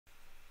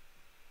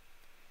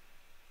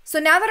So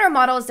now that our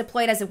model is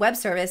deployed as a web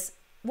service,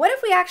 what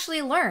have we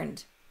actually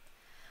learned?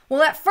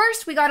 Well, at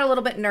first we got a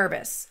little bit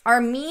nervous. Our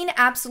mean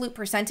absolute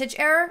percentage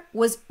error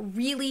was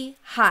really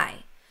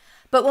high.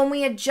 But when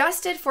we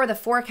adjusted for the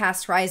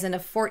forecast horizon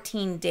of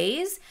 14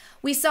 days,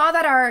 we saw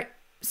that our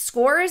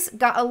scores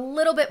got a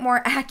little bit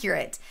more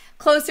accurate,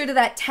 closer to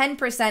that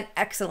 10%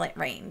 excellent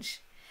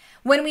range.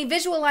 When we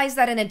visualized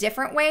that in a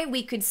different way,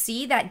 we could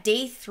see that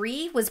day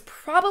 3 was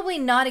probably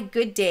not a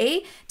good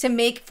day to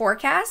make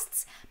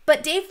forecasts,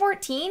 but day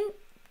 14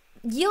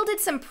 yielded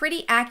some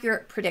pretty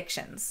accurate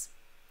predictions.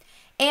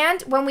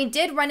 And when we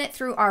did run it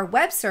through our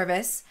web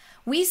service,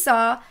 we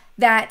saw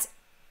that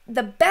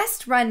the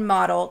best run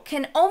model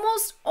can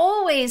almost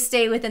always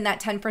stay within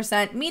that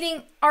 10%,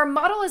 meaning our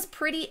model is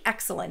pretty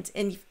excellent,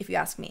 if you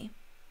ask me.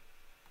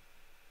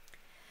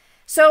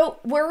 So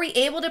were we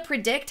able to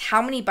predict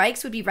how many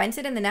bikes would be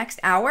rented in the next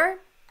hour?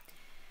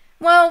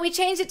 Well, we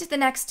changed it to the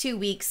next 2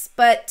 weeks,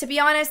 but to be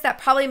honest, that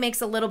probably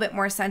makes a little bit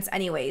more sense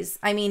anyways.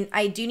 I mean,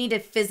 I do need to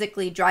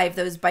physically drive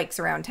those bikes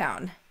around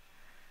town.